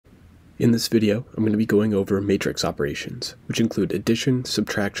In this video, I'm going to be going over matrix operations, which include addition,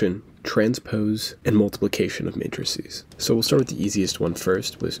 subtraction, transpose, and multiplication of matrices. So we'll start with the easiest one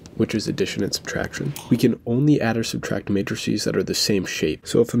first, which is addition and subtraction. We can only add or subtract matrices that are the same shape.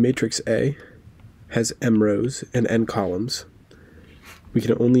 So if a matrix A has m rows and n columns, we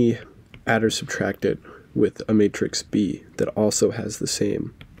can only add or subtract it with a matrix B that also has the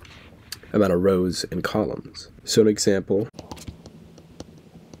same amount of rows and columns. So an example,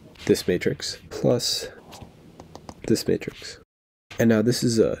 this matrix plus this matrix. And now this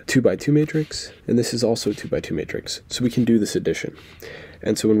is a 2 by 2 matrix, and this is also a 2 by 2 matrix. So we can do this addition.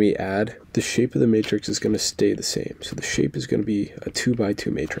 And so when we add, the shape of the matrix is going to stay the same. So the shape is going to be a 2 by 2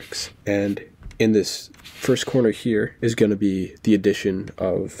 matrix. And in this first corner here is going to be the addition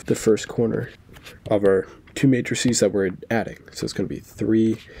of the first corner of our two matrices that we're adding. So it's going to be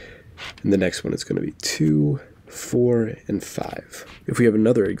 3, and the next one is going to be 2, 4, and 5. If we have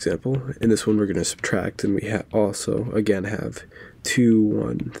another example, in this one we're going to subtract, and we also again have 2,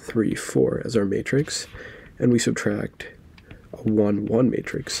 1, 3, 4 as our matrix, and we subtract a 1, 1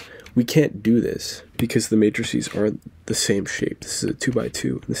 matrix. We can't do this because the matrices aren't the same shape. This is a 2 by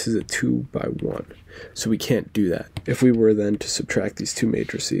 2, and this is a 2 by 1. So we can't do that. If we were then to subtract these two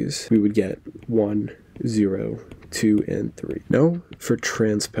matrices, we would get 1, 0, 2, and 3. No, for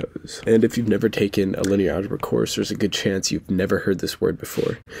transpose. And if you've never taken a linear algebra course, there's a good chance you've never heard this word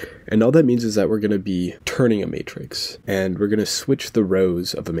before. And all that means is that we're going to be turning a matrix, and we're going to switch the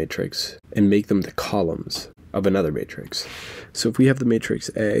rows of a matrix and make them the columns of another matrix. So if we have the matrix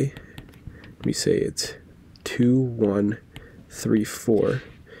A, we say it's 2, 1, 3, 4.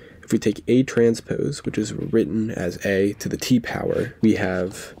 If we take A transpose, which is written as A to the t power, we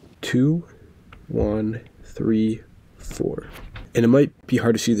have 2, 1, 3, 4. And it might be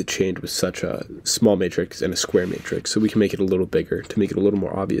hard to see the change with such a small matrix and a square matrix, so we can make it a little bigger to make it a little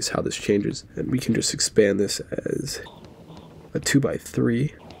more obvious how this changes. And we can just expand this as a 2 by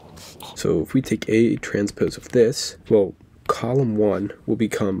 3. So if we take A transpose of this, well, column 1 will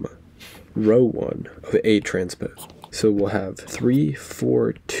become row 1 of A transpose. So we'll have 3,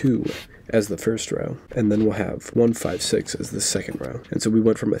 4, 2 as the first row, and then we'll have 1, 5, 6 as the second row. And so we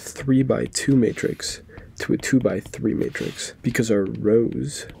went from a 3 by 2 matrix to a 2 by 3 matrix because our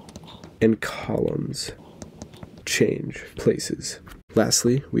rows and columns change places.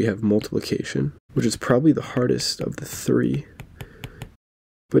 Lastly, we have multiplication, which is probably the hardest of the three,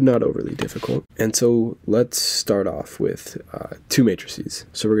 but not overly difficult. And so let's start off with two matrices.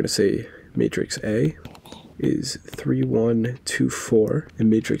 So we're going to say matrix A is 3, 1, 2, 4, and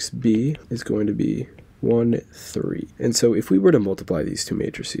matrix B is going to be 1, 3. And so if we were to multiply these two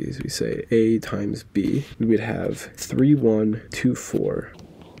matrices, we say A times B, we would have 3, 1, 2, 4,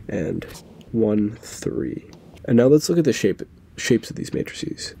 and 1, 3. And now let's look at the shapes of these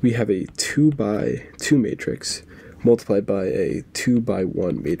matrices. We have a 2 by 2 matrix multiplied by a 2 by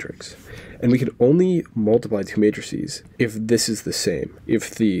 1 matrix. And we can only multiply two matrices if this is the same.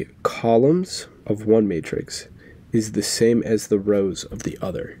 If the columns of one matrix is the same as the rows of the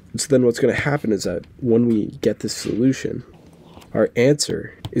other. So then what's going to happen is that when we get this solution, our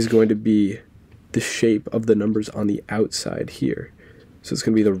answer is going to be the shape of the numbers on the outside here. So it's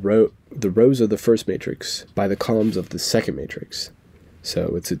going to be the rows of the first matrix by the columns of the second matrix.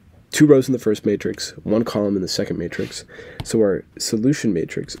 So it's 2 rows in the first matrix, 1 column in the second matrix. So our solution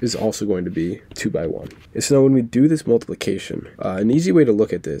matrix is also going to be 2 by 1. And so now when we do this multiplication, an easy way to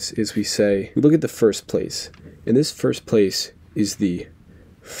look at this is we look at the first place. And this first place is the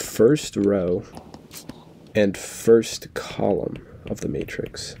first row and first column of the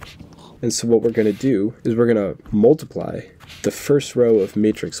matrix. And so what we're going to do is we're going to multiply the first row of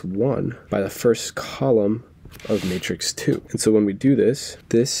matrix 1 by the first column of matrix 2. And so when we do this,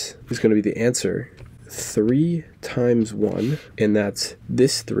 this is going to be the answer 3 times 1, and that's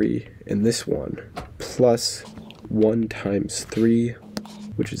this 3 and this 1, plus 1 times 3,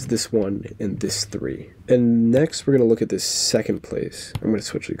 which is this 1 and this 3. And next we're going to look at this second place. I'm going to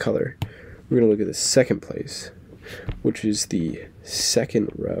switch the color. We're going to look at the second place, which is the second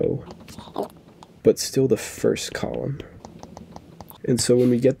row, but still the first column. And so when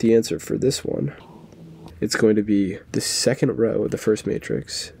we get the answer for this one, it's going to be the second row of the first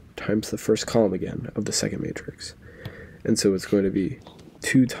matrix times the first column again of the second matrix. And so it's going to be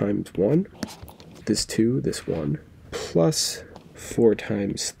 2 times 1, this 2, this 1, plus 4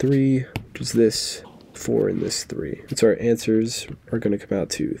 times 3, which is this 4 and this 3. And so our answers are going to come out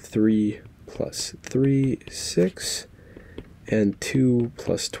to 3 plus 3 is 6, and 2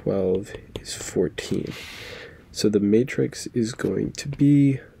 plus 12 is 14. So the matrix is going to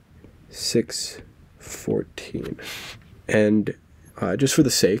be 6, 14. And just for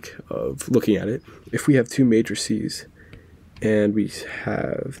the sake of looking at it, if we have two matrices and we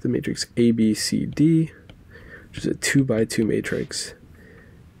have the matrix A, B, C, D, which is a 2 by 2 matrix,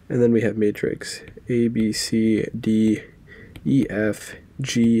 and then we have matrix A, B, C, D, E, F,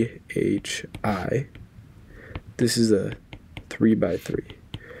 G, H, I. This is a 3 by 3.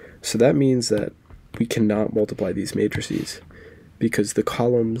 So that means that we cannot multiply these matrices because the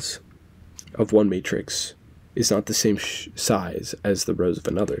columns of one matrix is not the same size as the rows of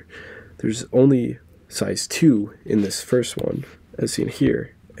another. There's only size 2 in this first one, as seen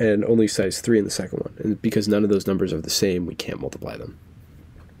here, and only size 3 in the second one. And because none of those numbers are the same, we can't multiply them.